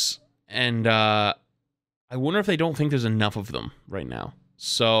tanks, and I wonder if they don't think there's enough of them right now.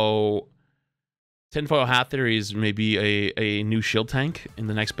 So tinfoil hat theory is maybe a new shield tank in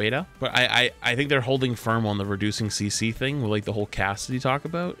the next beta, but I think they're holding firm on the reducing CC thing with like the whole Cassidy talk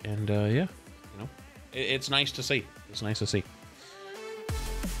about, and yeah, you know, it's nice to see. It's nice to see.